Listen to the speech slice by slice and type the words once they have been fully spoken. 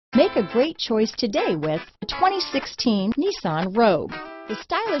Make a great choice today with the 2016 Nissan Rogue. The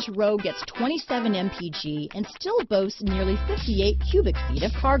stylish Rogue gets 27 mpg and still boasts nearly 58 cubic feet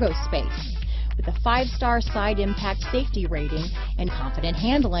of cargo space. With a 5-star side impact safety rating and confident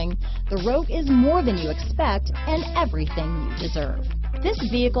handling, the Rogue is more than you expect and everything you deserve. This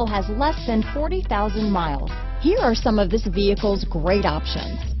vehicle has less than 40,000 miles. Here are some of this vehicle's great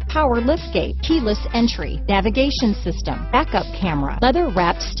options: power liftgate, keyless entry, navigation system, backup camera,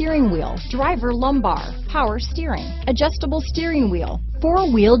 leather-wrapped steering wheel, driver lumbar, power steering, adjustable steering wheel,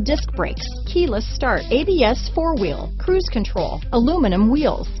 4-wheel disc brakes, keyless start, ABS 4-wheel, cruise control, aluminum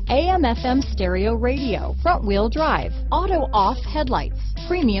wheels, AM/FM stereo radio, front-wheel drive, auto-off headlights,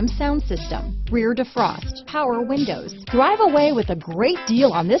 premium sound system, rear defrost, power windows. Drive away with a great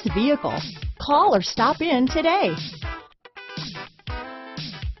deal on this vehicle. Call or stop in today.